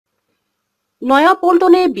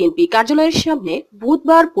নয়াপল্টনে বিএনপি কার্যালয়ের সামনে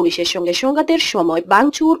বুধবার পুলিশের সঙ্গে সংঘাতের সময়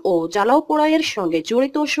ভাঙচুর ও জ্বালাও পোড়াইয়ের সঙ্গে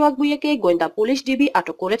জড়িত সোহাগ ভূঁইয়াকে গোয়েন্দা পুলিশ ডিবি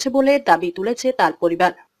আটক করেছে বলে দাবি তুলেছে তার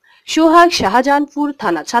পরিবার। সোহাগ শাহজাহানপুর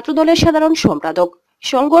থানা ছাত্রদলের সাধারণ সম্পাদক।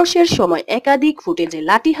 সংঘর্ষের সময় একাধিক ফুটেজে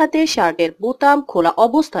লাঠি হাতে শার্টের বোতাম খোলা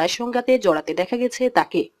অবস্থায় সংঘাতে জড়াতে দেখা গেছে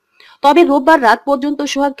তাকে। তবে রোববার রাত পর্যন্ত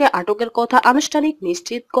সোহাগকে আটকের কথা আনুষ্ঠানিক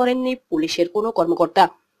নিশ্চিত করেননি পুলিশের কোনো কর্মকর্তা।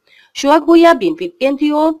 সোহাগ ভূঁইয়া বিএনপির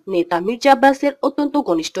কেন্দ্রীয় নেতা মির্জা আব্বাসের অত্যন্ত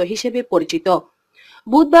ঘনিষ্ঠ হিসেবে পরিচিত।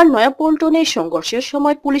 বুধবার নয়াপল্টনে সংঘর্ষের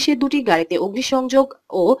সময় পুলিশের দুটি গাড়িতে অগ্নিসংযোগ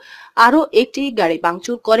ও আরো একটি গাড়ি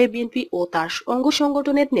ভাঙচুর করে বিএনপি ও তার অঙ্গ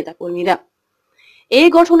সংগঠনের নেতাকর্মীরা। এই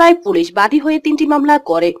ঘটনায় পুলিশ বাদী হয়ে 3টি মামলা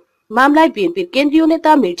করে। মামলায় বিএনপির কেন্দ্রীয়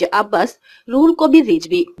নেতা মির্জা আব্বাস, রুহুল কবির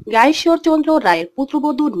রিজভী, গায়েশ্বর চন্দ্র রায়ের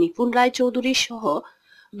পুত্রবধূ নিপুণ রায় চৌধুরী সহ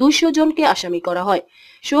 200 জনকে আসামি করা হয়।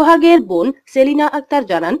 সোহাগের বোন সেলিনা আক্তার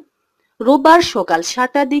জানান, রোববার সকাল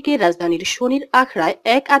 7টার দিকে রাজধানীর শনির আখড়ায়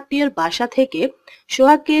এক আত্মীয়ের বাসা থেকে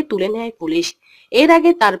সোহাগকে তুলে নেয় পুলিশ। এর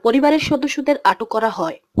আগে তার পরিবারের সদস্যদের আটক করা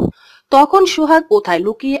হয়। তখন সোহাগ কোথায়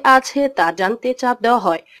লুকিয়ে আছে তা জানতে চাপ দেওয়া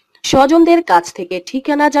হয়। স্বজনদের কাছ থেকে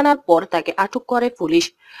ঠিকানা জানার পর তাকে আটক করে পুলিশ।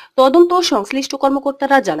 তদন্ত সংশ্লিষ্ট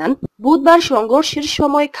কর্মকর্তারা জানান, বুধবার সংঘর্ষের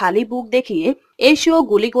সময় খালি বুক দেখিয়ে এসেও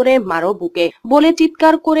গুলি করে মারো বুকে বলে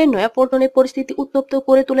চিৎকার করে নয়াপল্টনে পরিস্থিতি উত্তপ্ত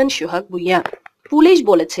করে তোলেন সোহাগ ভূঁইয়া। পুলিশ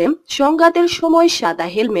বলেছে, সংঘাতের সময় সাদা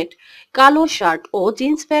হেলমেট, কালো শার্ট ও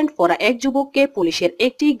জিন্স প্যান্ট পরা এক যুবককে পুলিশের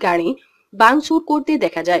একটি গাড়ি ভাঙচুর করতে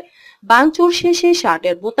দেখা যায়। ভাঙচুর শেষে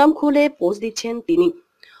শার্টের বোতাম খুলে পোজ দিচ্ছেন তিনি।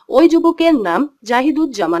 ওই যুবকের নাম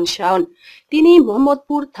জাহিদুজ্জামান শাওন। তিনি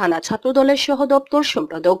মোহাম্মদপুর থানা ছাত্রদলের সহ দপ্তর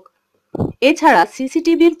সম্পাদক। এছাড়া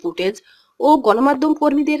সিসিটিভির ফুটেজ ও গণমাধ্যম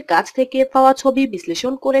কর্মীদের কাছ থেকে পাওয়া ছবি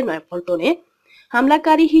বিশ্লেষণ করে নয়াপল্টনে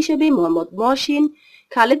হামলাকারী হিসেবে মোহাম্মদ মহসিন,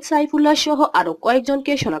 খালেদ সাইফুল্লাহ সহ আরো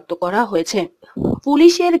কয়েকজনকে শনাক্ত করা হয়েছে।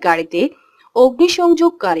 পুলিশের গাড়িতে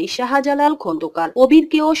অগ্নিসংযোগকারী শাহজালাল খন্দকার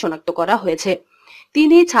কবিরকেও শনাক্ত করা হয়েছে।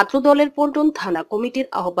 তিনি ছাত্রদলের পল্টন থানা কমিটির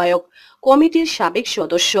আহ্বায়ক, কমিটির সাবেক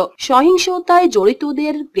সদস্য। সহিংসতায়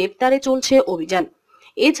জড়িতদের গ্রেফতারে চলছে অভিযান।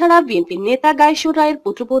 এছাড়া বিএনপির নেতা গায়েশ্বর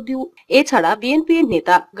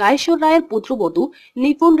রায়ের পুত্রবধূ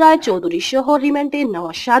নিপুণ রায় চৌধুরী সহ রিমান্ডে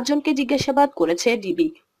নেওয়া 7 জনকে জিজ্ঞাসাবাদ করেছে ডিবি।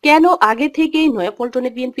 কেন আগে থেকেই নয়াপল্টনে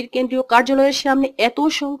বিএনপির কেন্দ্রীয় কার্যালয়ের সামনে এত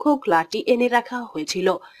সংখ্যক লাঠি এনে রাখা হয়েছিল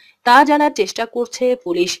তা জানার চেষ্টা করছে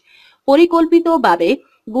পুলিশ। পরিকল্পিতভাবে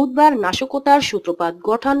বুধবার নাশকতার সূত্রপাত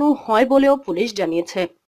ঘটানো হয় বলেও পুলিশ জানিয়েছে।